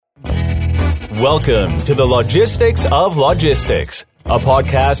Welcome to the Logistics of Logistics, a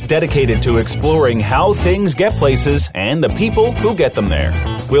podcast dedicated to exploring how things get places and the people who get them there.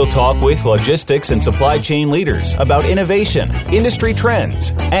 We'll talk with logistics and supply chain leaders about innovation, industry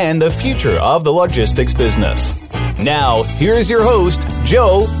trends, and the future of the logistics business. Now, here's your host,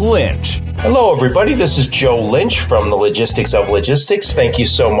 Joe Lynch. Hello, everybody. This is Joe Lynch from the Logistics of Logistics. Thank you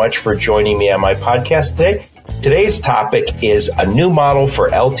so much for joining me on my podcast today. Today's topic is a new model for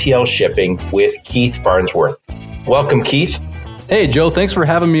LTL shipping with Keith Farnsworth. Welcome, Keith. Hey, Joe. Thanks for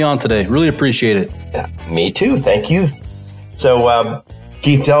having me on today. Really appreciate it. Yeah, me too. Thank you. So,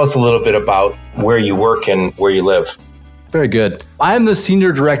 Keith, tell us a little bit about where you work and where you live. Very good. I am the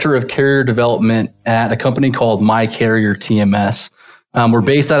Senior Director of Carrier Development at a company called My Carrier TMS. We're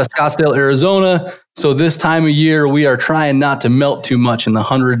based out of Scottsdale, Arizona. So this time of year, we are trying not to melt too much in the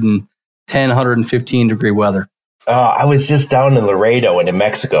 110, 115 degree weather. I was just down in Laredo and in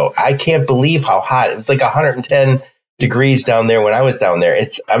Mexico. I can't believe how hot. It was like 110 degrees down there when I was down there.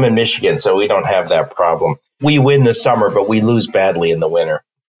 I'm in Michigan, so we don't have that problem. We win the summer, but we lose badly in the winter.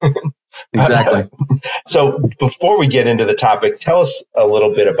 Exactly. So before we get into the topic, tell us a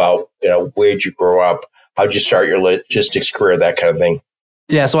little bit about, where'd you grow up? How'd you start your logistics career, that kind of thing?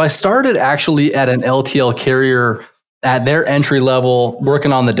 Yeah, so I started actually at an LTL carrier at their entry level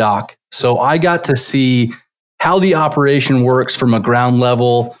working on the dock. So I got to see how the operation works from a ground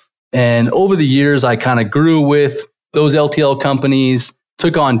level. And over the years, I kind of grew with those LTL companies,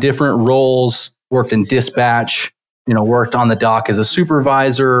 took on different roles, worked in dispatch, worked on the dock as a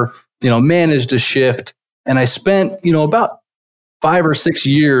supervisor, managed a shift. And I spent, about 5 or 6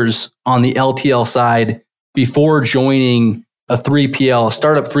 years on the LTL side before joining a 3PL, a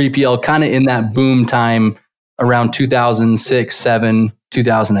startup 3PL, kind of in that boom time around 2006, 7,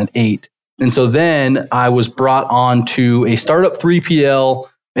 2008. And so then I was brought on to a startup 3PL.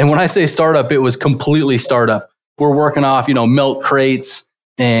 And when I say startup, it was completely startup. We're working off, milk crates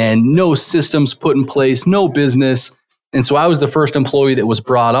and no systems put in place, no business. And so I was the first employee that was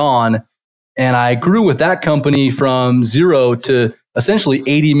brought on. And I grew with that company from zero to essentially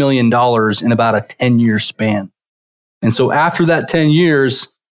 $80 million in about a 10-year span. And so after that 10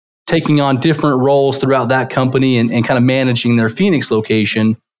 years, taking on different roles throughout that company and kind of managing their Phoenix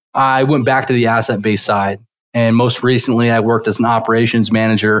location, I went back to the asset-based side. And most recently, I worked as an operations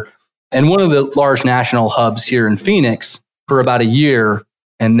manager in one of the large national hubs here in Phoenix for about a year.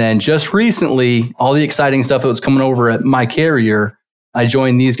 And then just recently, all the exciting stuff that was coming over at My Carrier, I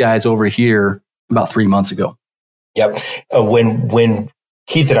joined these guys over here about 3 months ago. Yep. When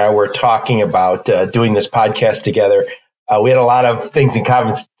Keith and I were talking about doing this podcast together, we had a lot of things in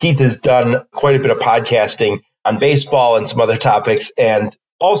common. Keith has done quite a bit of podcasting on baseball and some other topics. And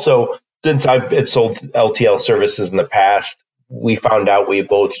also, since I've sold LTL services in the past, we found out we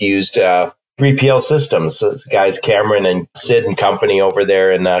both used 3PL systems. So guys, Cameron and Sid and company over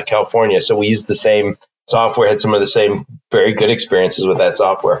there in California. So we used the same software, had some of the same very good experiences with that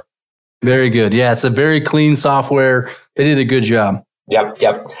software. Very good. Yeah, it's a very clean software. They did a good job.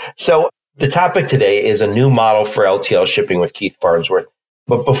 Yep. So the topic today is a new model for LTL shipping with Keith Farnsworth.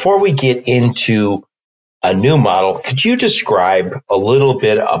 But before we get into a new model, could you describe a little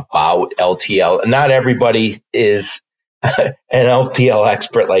bit about LTL? Not everybody is an LTL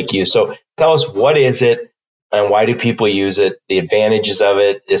expert like you. So tell us, what is it and why do people use it? The advantages of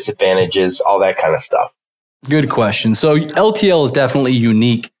it, disadvantages, all that kind of stuff. Good question. So LTL is definitely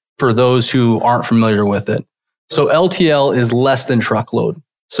unique for those who aren't familiar with it. So LTL is less than truckload.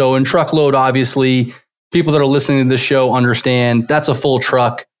 So in truckload, obviously, people that are listening to this show understand that's a full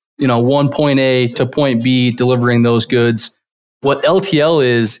truck, one point A to point B, delivering those goods. What LTL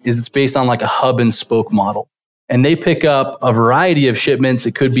is it's based on like a hub and spoke model. And they pick up a variety of shipments.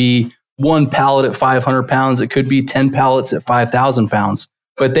 It could be one pallet at 500 pounds. It could be 10 pallets at 5,000 pounds.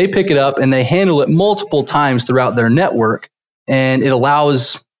 But they pick it up and they handle it multiple times throughout their network. And it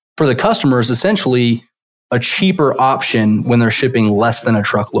allows for the customers essentially a cheaper option when they're shipping less than a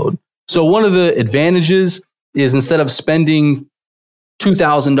truckload. So one of the advantages is instead of spending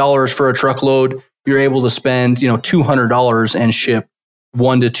 $2,000 for a truckload, you're able to spend, $200 and ship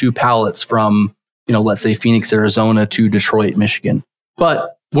 1 to 2 pallets from, let's say Phoenix, Arizona to Detroit, Michigan.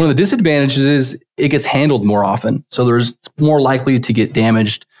 But one of the disadvantages is it gets handled more often. So there's more likely to get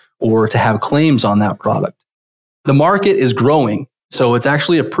damaged or to have claims on that product. The market is growing. So it's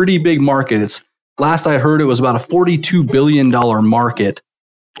actually a pretty big market. Last I heard, it was about a $42 billion market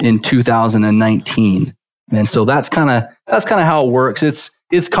in 2019. And so that's kind of how it works.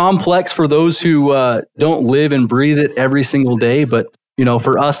 It's complex for those who don't live and breathe it every single day. But,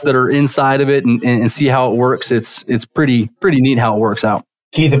 for us that are inside of it and see how it works, it's pretty neat how it works out.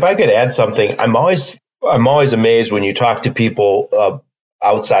 Keith, if I could add something, I'm always amazed when you talk to people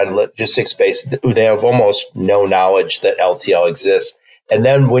outside of logistics space. They have almost no knowledge that LTL exists. And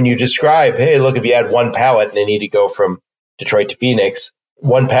then when you describe, hey, look, if you had one pallet and they need to go from Detroit to Phoenix,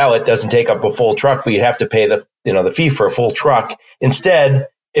 one pallet doesn't take up a full truck, but you'd have to pay the fee for a full truck. Instead,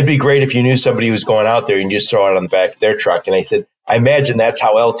 it'd be great if you knew somebody who's going out there and you just throw it on the back of their truck. And I said, I imagine that's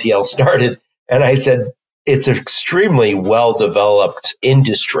how LTL started. And I said, it's an extremely well-developed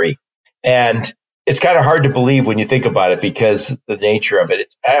industry. And it's kind of hard to believe when you think about it because the nature of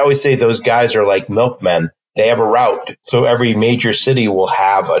it. I always say those guys are like milkmen. They have a route. So every major city will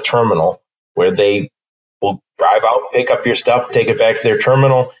have a terminal where they will drive out, pick up your stuff, take it back to their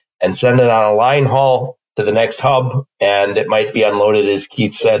terminal, and send it on a line haul to the next hub. And it might be unloaded, as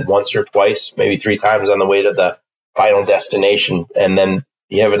Keith said, once or twice, maybe 3 times on the way to the final destination. And then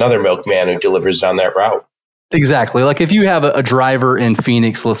you have another milkman who delivers on that route. Exactly. Like if you have a driver in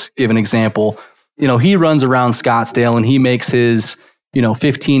Phoenix, let's give an example, he runs around Scottsdale and he makes his,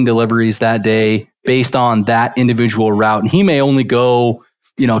 15 deliveries that day based on that individual route. And he may only go,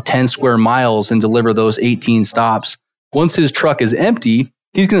 10 square miles and deliver those 18 stops. Once his truck is empty,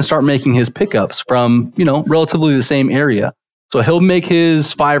 he's going to start making his pickups from, relatively the same area. So he'll make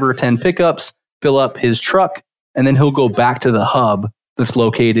his 5 or 10 pickups, fill up his truck, and then he'll go back to the hub that's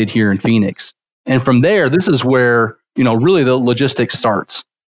located here in Phoenix. And from there, this is where, really the logistics starts.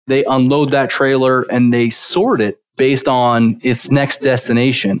 They unload that trailer and they sort it based on its next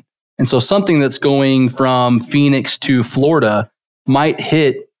destination. And so something that's going from Phoenix to Florida might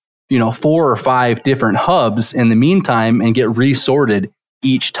hit, 4 or 5 different hubs in the meantime and get resorted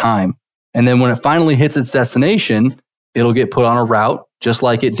each time. And then when it finally hits its destination, it'll get put on a route just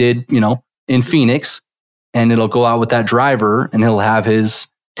like it did, in Phoenix. And it'll go out with that driver and he'll have his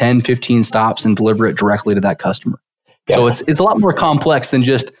 10, 15 stops and deliver it directly to that customer. Yeah. So it's a lot more complex than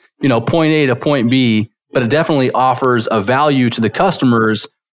just, point A to point B, but it definitely offers a value to the customers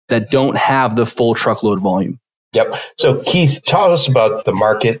that don't have the full truckload volume. Yep. So Keith, tell us about the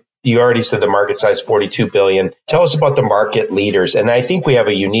market. You already said the market size, 42 billion. Tell us about the market leaders. And I think we have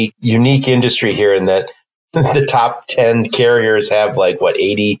a unique industry here in that the top 10 carriers have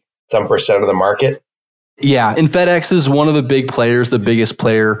 80 some percent of the market. Yeah, and FedEx is one of the big players, the biggest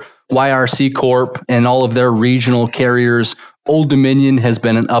player. YRC Corp and all of their regional carriers. Old Dominion has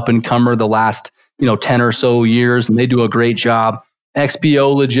been an up-and-comer the last 10 or so years, and they do a great job.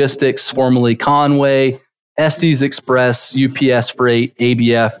 XPO Logistics, formerly Conway, Estes Express, UPS Freight,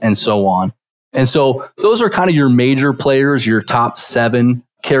 ABF, and so on. And so those are kind of your major players, your top 7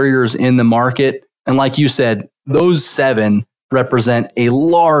 carriers in the market. And like you said, those 7 represent a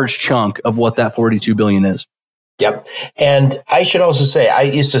large chunk of what that 42 billion is. Yep. And I should also say, I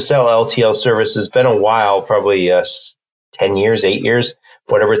used to sell LTL services. Been a while, probably 10 years, 8 years,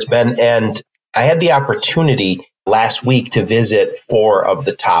 whatever it's been. And I had the opportunity last week to visit 4 of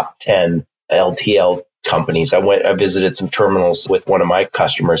the top 10 LTL companies. I visited some terminals with one of my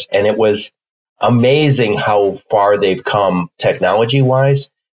customers, and it was amazing how far they've come technology-wise.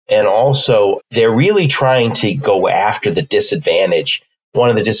 And also, they're really trying to go after the disadvantage. One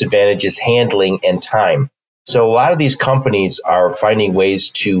of the disadvantages is handling and time. So a lot of these companies are finding ways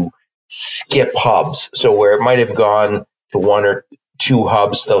to skip hubs. So where it might have gone to 1 or 2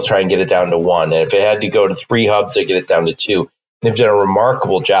 hubs, they'll try and get it down to 1. And if it had to go to 3 hubs, they get it down to 2. They've done a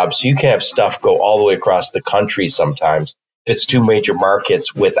remarkable job. So you can have stuff go all the way across the country sometimes. If it's 2 major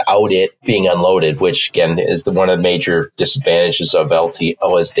markets without it being unloaded, which again is one of the major disadvantages of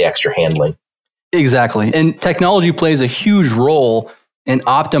LTL is the extra handling. Exactly. And technology plays a huge role in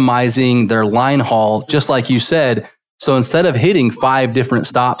optimizing their line haul, just like you said. So instead of hitting 5 different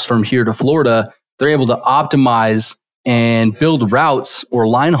stops from here to Florida, they're able to optimize and build routes or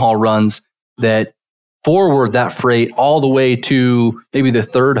line haul runs that forward that freight all the way to maybe the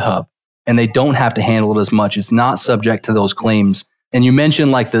 3rd hub. And they don't have to handle it as much. It's not subject to those claims. And you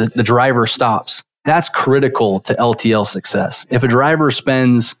mentioned the driver stops. That's critical to LTL success. If a driver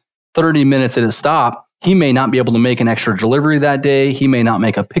spends 30 minutes at a stop, he may not be able to make an extra delivery that day. He may not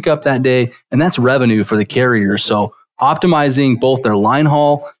make a pickup that day. And that's revenue for the carrier. So optimizing both their line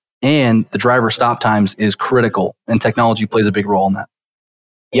haul and the driver stop times is critical. And technology plays a big role in that.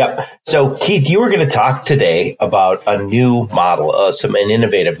 Yep. So Keith, you were going to talk today about a new model, an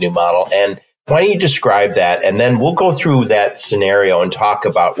innovative new model. And why don't you describe that? And then we'll go through that scenario and talk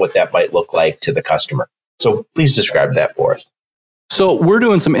about what that might look like to the customer. So please describe that for us. So we're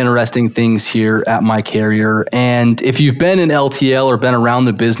doing some interesting things here at my carrier. And if you've been in LTL or been around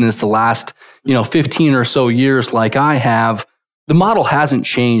the business the last, 15 or so years like I have, the model hasn't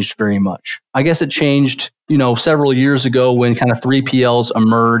changed very much. I guess it changed, several years ago when kind of 3PLs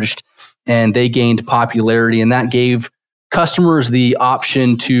emerged and they gained popularity, and that gave customers the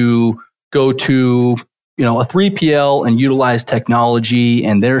option to go to, a 3PL and utilize technology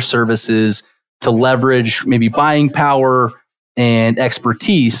and their services to leverage maybe buying power and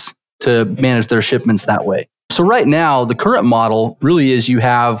expertise to manage their shipments that way. So right now, the current model really is you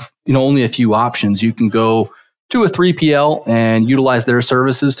have, only a few options. You can go to a 3PL and utilize their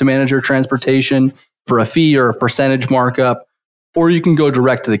services to manage your transportation for a fee or a percentage markup, or you can go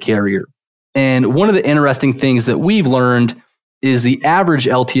direct to the carrier. And one of the interesting things that we've learned is the average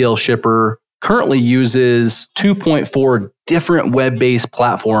LTL shipper currently uses 2.4 different web-based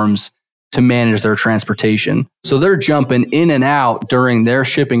platforms to manage their transportation. So they're jumping in and out during their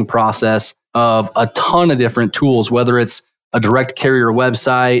shipping process of a ton of different tools, whether it's a direct carrier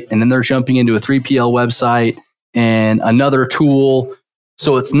website, and then they're jumping into a 3PL website and another tool.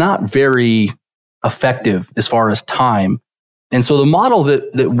 So it's not very effective as far as time. And so the model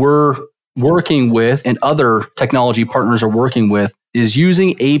that we're working with and other technology partners are working with is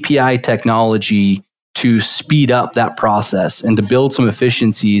using API technology to speed up that process and to build some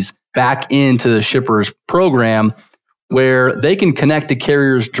efficiencies back into the shipper's program where they can connect to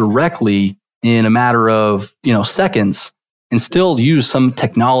carriers directly in a matter of, seconds and still use some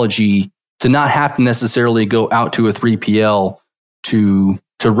technology to not have to necessarily go out to a 3PL to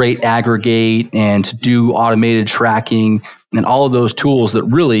rate aggregate and to do automated tracking and all of those tools that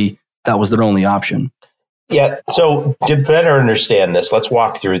was their only option. Yeah. So to better understand this, let's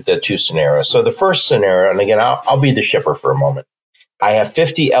walk through the two scenarios. So the first scenario, and again, I'll be the shipper for a moment. I have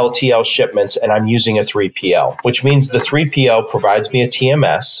 50 LTL shipments and I'm using a 3PL, which means the 3PL provides me a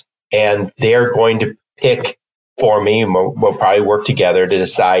TMS and they're going to pick for me. We'll probably work together to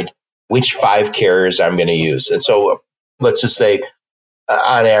decide which 5 carriers I'm going to use. And so let's just say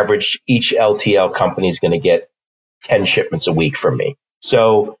on average, each LTL company is going to get 10 shipments a week from me.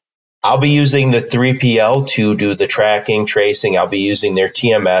 So I'll be using the 3PL to do the tracking, tracing. I'll be using their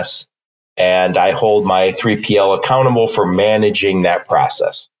TMS, and I hold my 3PL accountable for managing that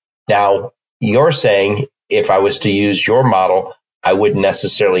process. Now, you're saying if I was to use your model, I wouldn't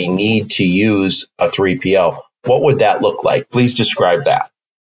necessarily need to use a 3PL. What would that look like? Please describe that.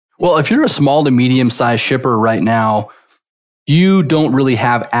 Well, if you're a small to medium-sized shipper right now, you don't really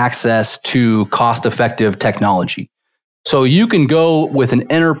have access to cost-effective technology. So you can go with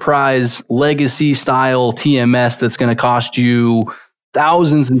an enterprise legacy style TMS that's going to cost you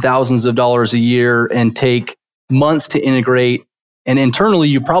thousands and thousands of dollars a year and take months to integrate. And internally,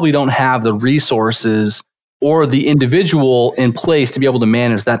 you probably don't have the resources or the individual in place to be able to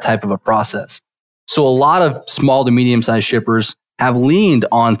manage that type of a process. So a lot of small to medium-sized shippers have leaned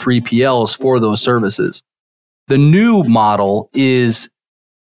on 3PLs for those services. The new model is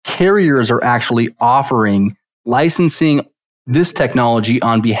carriers are actually offering licensing this technology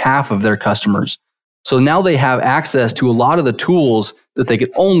on behalf of their customers. So now they have access to a lot of the tools that they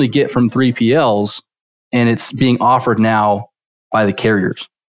could only get from 3PLs, and it's being offered now by the carriers.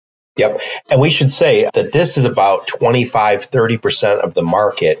 Yep. And we should say that this is about 25-30% of the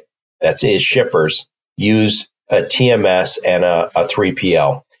market that is shippers use a TMS and a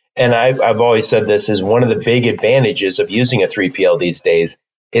 3PL. And I've always said this is one of the big advantages of using a 3PL these days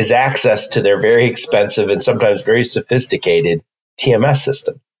is access to their very expensive and sometimes very sophisticated TMS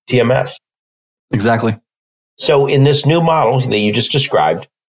system, TMS. Exactly. So in this new model that you just described,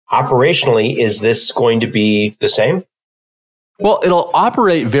 operationally, is this going to be the same? Well, it'll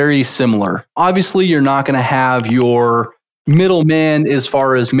operate very similar. Obviously, you're not going to have your middleman as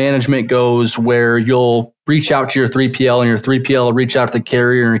far as management goes, where you'll reach out to your 3PL and your 3PL will reach out to the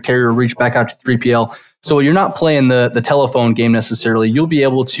carrier and your carrier will reach back out to 3PL. So you're not playing the telephone game necessarily. You'll be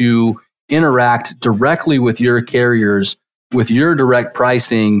able to interact directly with your carriers with your direct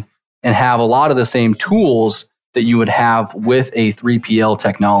pricing and have a lot of the same tools that you would have with a 3PL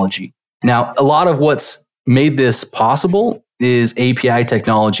technology. Now, a lot of what's made this possible is API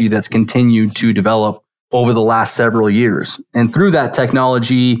technology that's continued to develop over the last several years. And through that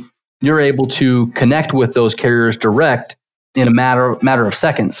technology, you're able to connect with those carriers direct in a matter of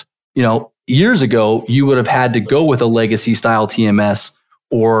seconds. Years ago, you would have had to go with a legacy style TMS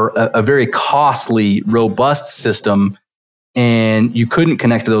or a very costly, robust system, and you couldn't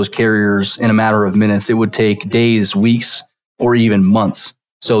connect to those carriers in a matter of minutes. It would take days, weeks, or even months.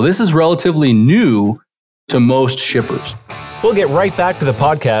 So this is relatively new to most shippers. We'll get right back to the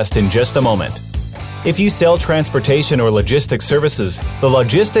podcast in just a moment. If you sell transportation or logistics services, the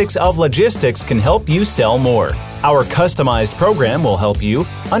Logistics of Logistics can help you sell more. Our customized program will help you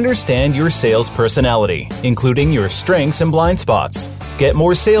understand your sales personality, including your strengths and blind spots, get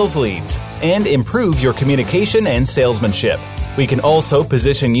more sales leads, and improve your communication and salesmanship. We can also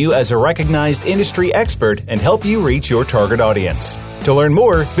position you as a recognized industry expert and help you reach your target audience. To learn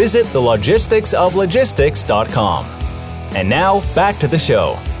more, visit thelogisticsoflogistics.com. And now, back to the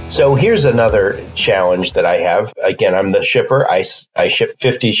show. So here's another challenge that I have. Again, I'm the shipper. I ship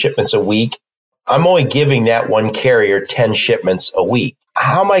 50 shipments a week. I'm only giving that one carrier 10 shipments a week.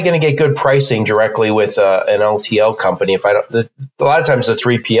 How am I going to get good pricing directly with an LTL company if I don't? A lot of times the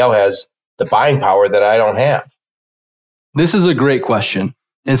 3PL has the buying power that I don't have. This is a great question.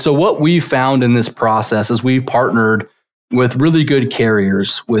 And so what we found in this process is we partnered with really good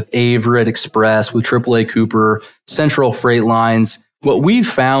carriers, with Averitt Express, with AAA Cooper, Central Freight Lines. What we've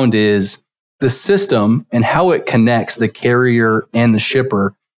found is the system and how it connects the carrier and the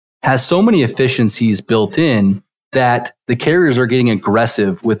shipper has so many efficiencies built in that the carriers are getting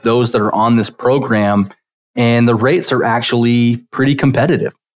aggressive with those that are on this program, and the rates are actually pretty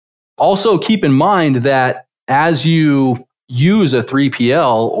competitive. Also, keep in mind that as you use a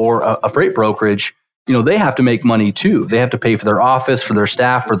 3PL or a freight brokerage, they have to make money too. They have to pay for their office, for their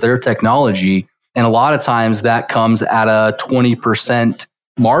staff, for their technology. And a lot of times that comes at a 20%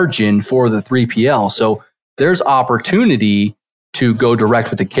 margin for the 3PL. So there's opportunity to go direct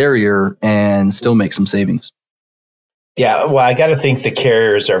with the carrier and still make some savings. Yeah, well, I got to think the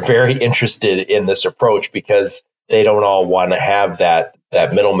carriers are very interested in this approach because they don't all want to have that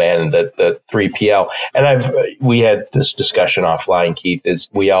middleman, the 3PL. And we had this discussion offline, Keith, is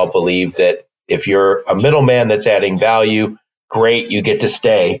we all believe that if you're a middleman that's adding value, great, you get to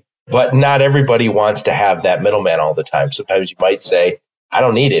stay. But not everybody wants to have that middleman all the time. Sometimes you might say, I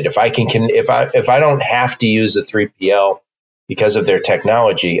don't need it. If I don't have to use a 3PL because of their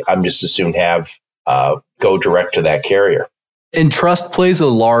technology, I'm just as soon have go direct to that carrier. And trust plays a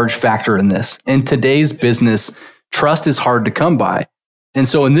large factor in this. In today's business, trust is hard to come by. And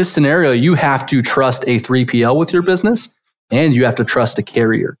so in this scenario, you have to trust a 3PL with your business and you have to trust a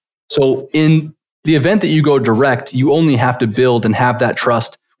carrier. So in the event that you go direct, you only have to build and have that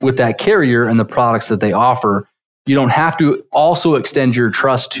trust with that carrier and the products that they offer. You don't have to also extend your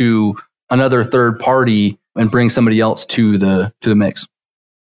trust to another third party and bring somebody else to the mix.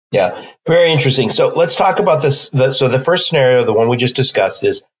 Yeah, very interesting. So let's talk about this. So the first scenario, the one we just discussed,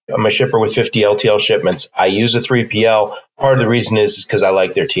 is I'm a shipper with 50 LTL shipments. I use a 3PL. Part of the reason is because I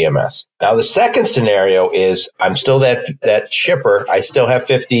like their TMS. Now, the second scenario is I'm still that shipper. I still have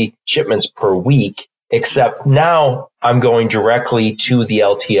 50 shipments per week, except now I'm going directly to the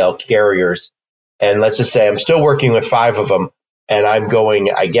LTL carriers. And let's just say I'm still working with 5 of them, and I'm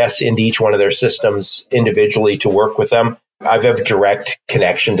going, I guess, into each one of their systems individually to work with them. I have a direct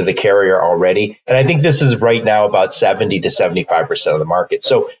connection to the carrier already. And I think this is right now about 70 to 75% of the market.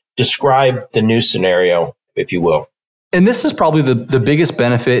 So describe the new scenario, if you will. And this is probably the biggest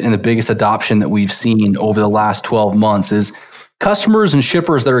benefit and the biggest adoption that we've seen over the last 12 months is customers and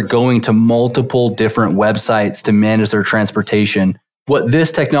shippers that are going to multiple different websites to manage their transportation. What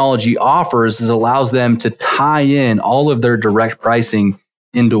this technology offers is allows them to tie in all of their direct pricing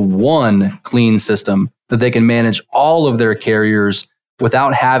into one clean system that they can manage all of their carriers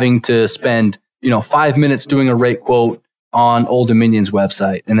without having to spend, 5 minutes doing a rate quote on Old Dominion's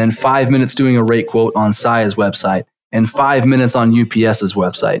website, and then 5 minutes doing a rate quote on Saia's website, and 5 minutes on UPS's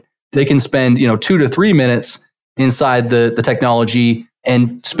website. They can spend, 2 to 3 minutes inside the technology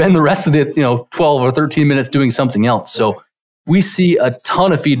and spend the rest of the, 12 or 13 minutes doing something else. So we see a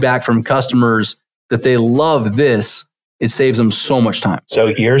ton of feedback from customers that they love this. It saves them so much time. So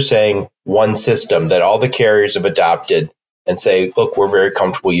you're saying one system that all the carriers have adopted and say, look, we're very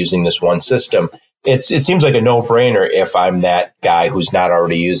comfortable using this one system. It seems like a no-brainer if I'm that guy who's not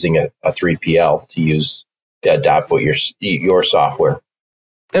already using a 3PL to adopt what your software.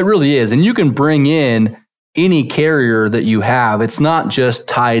 It really is. And you can bring in any carrier that you have. It's not just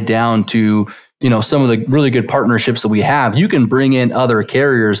tied down to, some of the really good partnerships that we have. You can bring in other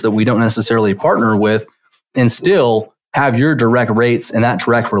carriers that we don't necessarily partner with and still have your direct rates and that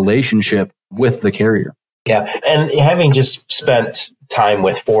direct relationship with the carrier. Yeah. And having just spent time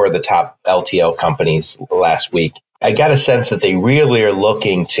with 4 of the top LTL companies last week, I got a sense that they really are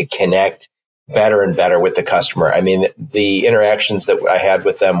looking to connect better and better with the customer. I mean, the interactions that I had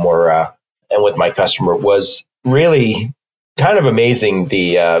with them were, and with my customer was really kind of amazing,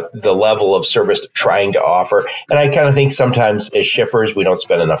 the level of service they're trying to offer. And I kind of think sometimes as shippers, we don't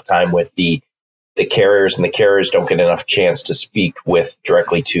spend enough time with the the carriers, and the carriers don't get enough chance to speak with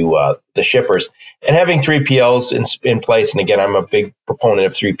directly to the shippers. And having 3PLs in place, and again, I'm a big proponent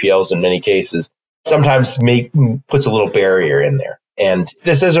of 3PLs in many cases, sometimes puts a little barrier in there. And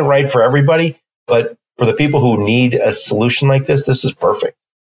this isn't right for everybody, but for the people who need a solution like this is perfect.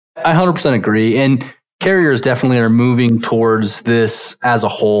 I 100% agree. And carriers definitely are moving towards this as a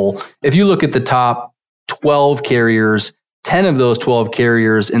whole. If you look at the top 12 carriers, 10 of those 12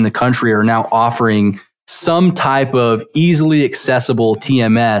 carriers in the country are now offering some type of easily accessible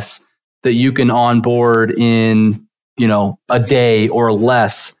TMS that you can onboard in, a day or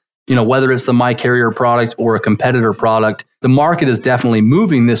less, whether it's the My Carrier product or a competitor product. The market is definitely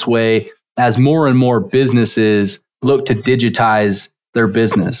moving this way as more and more businesses look to digitize their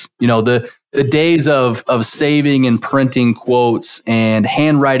business. The days of saving and printing quotes and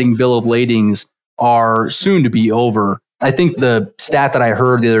handwriting bill of ladings are soon to be over. I think the stat that I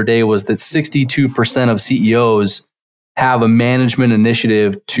heard the other day was that 62% of CEOs have a management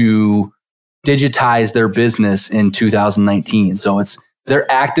initiative to digitize their business in 2019. So they're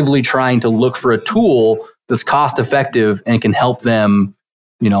actively trying to look for a tool that's cost effective and can help them,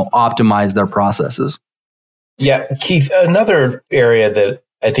 optimize their processes. Yeah, Keith, another area that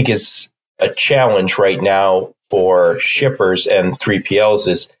I think is a challenge right now for shippers and 3PLs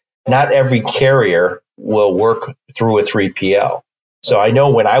is not every carrier will work through a 3PL. So I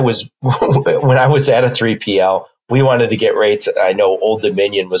know when I was at a 3PL, we wanted to get rates. I know Old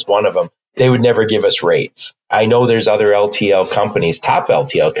Dominion was one of them. They would never give us rates. I know there's other LTL companies, top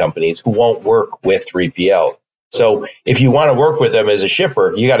LTL companies, who won't work with 3PL. So if you want to work with them as a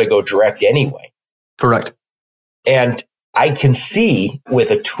shipper, you got to go direct anyway. Correct. And I can see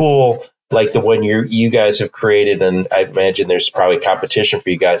with a tool like the one you guys have created, and I imagine there's probably competition for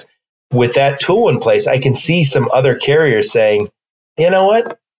you guys, with that tool in place, I can see some other carriers saying, you know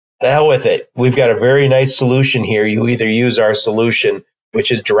what, the hell with it. We've got a very nice solution here. You either use our solution,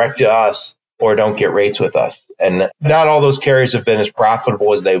 which is direct to us, or don't get rates with us. And not all those carriers have been as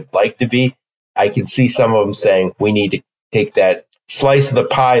profitable as they'd like to be. I can see some of them saying, we need to take that slice of the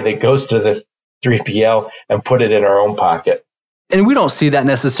pie that goes to the 3PL and put it in our own pocket. And we don't see that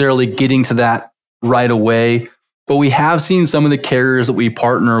necessarily getting to that right away, but we have seen some of the carriers that we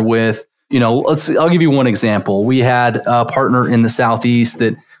partner with. I'll give you one example. We had a partner in the Southeast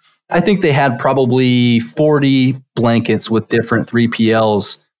that I think they had probably 40 blankets with different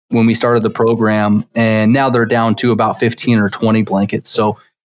 3PLs when we started the program, and now they're down to about 15 or 20 blankets. So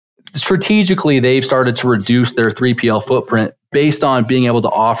strategically, they've started to reduce their 3PL footprint based on being able to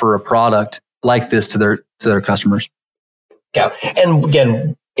offer a product like this to their customers. Yeah. And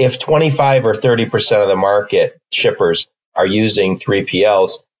again, if 25 or 30% of the market shippers are using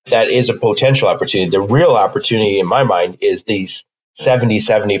 3PLs, that is a potential opportunity. The real opportunity in my mind is these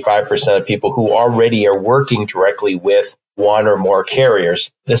 75% of people who already are working directly with one or more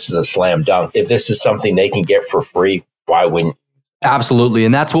carriers. This is a slam dunk. If this is something they can get for free, why wouldn't? Absolutely.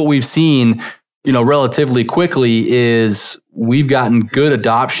 And that's what we've seen, relatively quickly is we've gotten good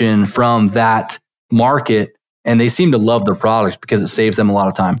adoption from that market, and they seem to love their product because it saves them a lot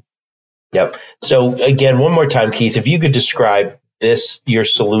of time. Yep. So again, one more time, Keith, if you could describe your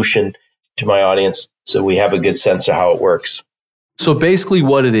solution to my audience so we have a good sense of how it works. So basically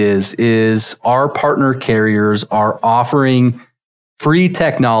what it is our partner carriers are offering free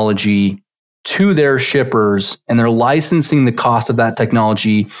technology to their shippers, and they're licensing the cost of that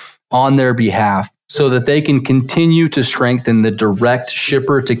technology on their behalf so that they can continue to strengthen the direct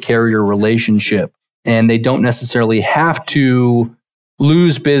shipper to carrier relationship. And they don't necessarily have to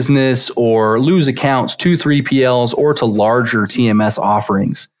lose business or lose accounts to 3PLs or to larger TMS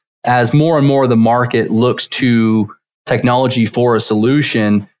offerings. As more and more of the market looks to technology for a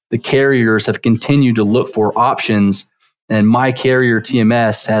solution, the carriers have continued to look for options. And My Carrier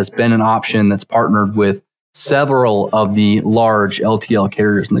TMS has been an option that's partnered with several of the large LTL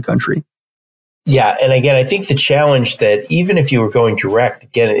carriers in the country. Yeah. And again, I think the challenge that even if you were going direct,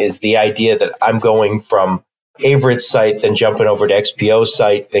 again, is the idea that I'm going from Averett's site, then jumping over to XPO's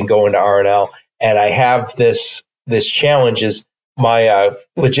site, then going to RNL. And I have this challenge is my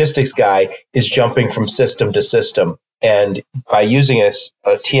logistics guy is jumping from system to system. And by using a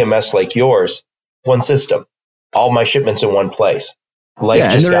TMS like yours, one system, all my shipments in one place.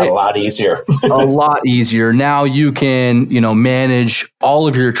 Life just got a lot easier. A lot easier. Now you can, manage all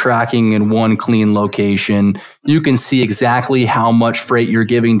of your tracking in one clean location. You can see exactly how much freight you're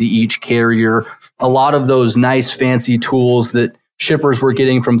giving to each carrier. A lot of those nice fancy tools that shippers were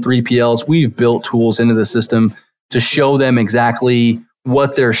getting from 3PLs, we've built tools into the system to show them exactly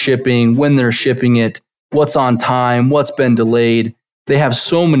what they're shipping, when they're shipping it, what's on time, what's been delayed. they have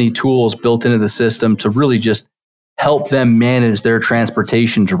so many tools built into the system to really just help them manage their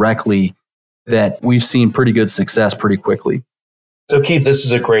transportation directly that we've seen pretty good success pretty quickly. So Keith, this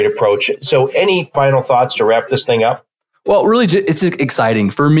is a great approach. So any final thoughts to wrap this thing up? Well, really, it's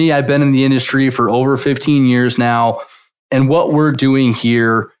exciting. For me, I've been in the industry for over 15 years now. And what we're doing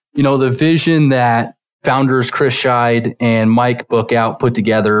here, the vision that founders Chris Scheid and Mike Bookout put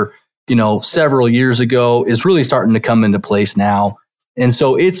together, several years ago is really starting to come into place now. And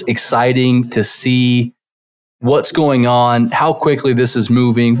so it's exciting to see what's going on, how quickly this is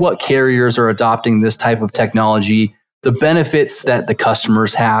moving, what carriers are adopting this type of technology, the benefits that the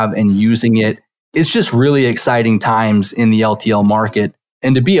customers have in using it. It's just really exciting times in the LTL market.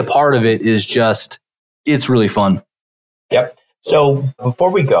 And to be a part of it it's really fun. Yep. So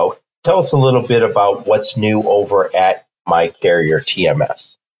before we go, tell us a little bit about what's new over at My Carrier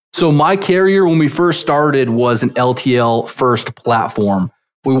TMS. So My Carrier, when we first started, was an LTL first platform.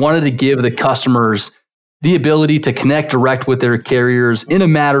 We wanted to give the customers the ability to connect direct with their carriers in a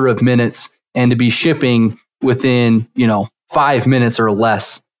matter of minutes and to be shipping within, 5 minutes or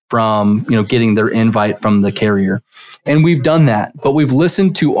less from, getting their invite from the carrier. And we've done that, but we've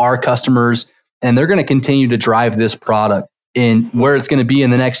listened to our customers and they're going to continue to drive this product in where it's going to be in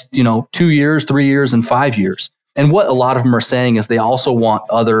the next, 2 years, 3 years, and 5 years. And what a lot of them are saying is they also want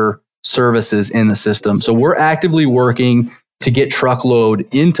other services in the system. So we're actively working to get truckload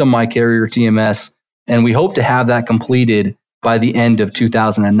into My Carrier TMS, and we hope to have that completed by the end of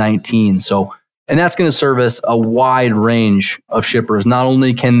 2019. And that's going to service a wide range of shippers. Not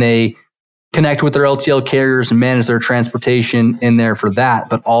only can they connect with their LTL carriers and manage their transportation in there for that,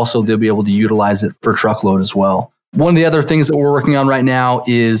 but also they'll be able to utilize it for truckload as well. One of the other things that we're working on right now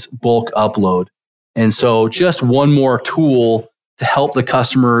is bulk upload. And so just one more tool to help the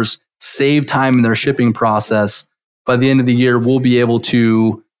customers save time in their shipping process. By the end of the year, we'll be able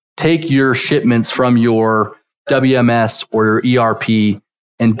to take your shipments from your WMS or your ERP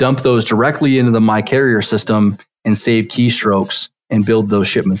and dump those directly into the My Carrier system and save keystrokes and build those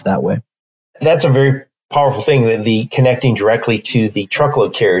shipments that way. That's a very powerful thing, the connecting directly to the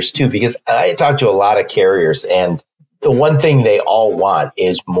truckload carriers too, because I talk to a lot of carriers and the one thing they all want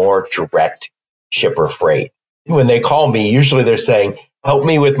is more direct shipper freight. When they call me, usually they're saying, help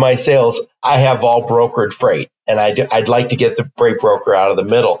me with my sales. I have all brokered freight and I'd like to get the freight broker out of the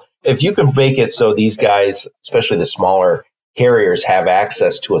middle. If you can make it so these guys, especially the smaller carriers, have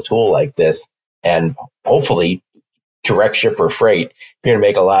access to a tool like this and hopefully direct shipper freight, you're going to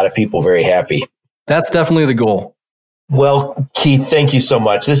make a lot of people very happy. That's definitely the goal. Well, Keith, thank you so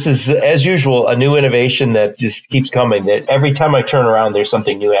much. This is, as usual, a new innovation that just keeps coming. That every time I turn around, there's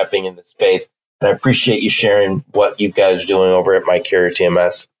something new happening in the space. And I appreciate you sharing what you guys are doing over at My Carrier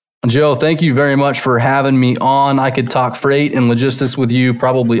TMS. Joe, thank you very much for having me on. I could talk freight and logistics with you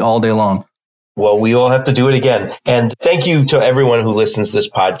probably all day long. Well, we will have to do it again. And thank you to everyone who listens to this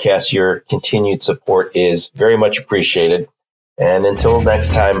podcast. Your continued support is very much appreciated. And until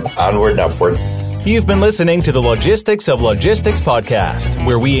next time, onward and upward. You've been listening to the Logistics of Logistics podcast,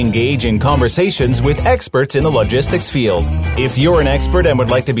 where we engage in conversations with experts in the logistics field. If you're an expert and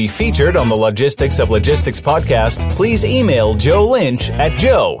would like to be featured on the Logistics of Logistics podcast, please email Joe Lynch at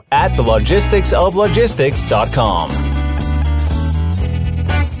joe@thelogisticsoflogistics.com.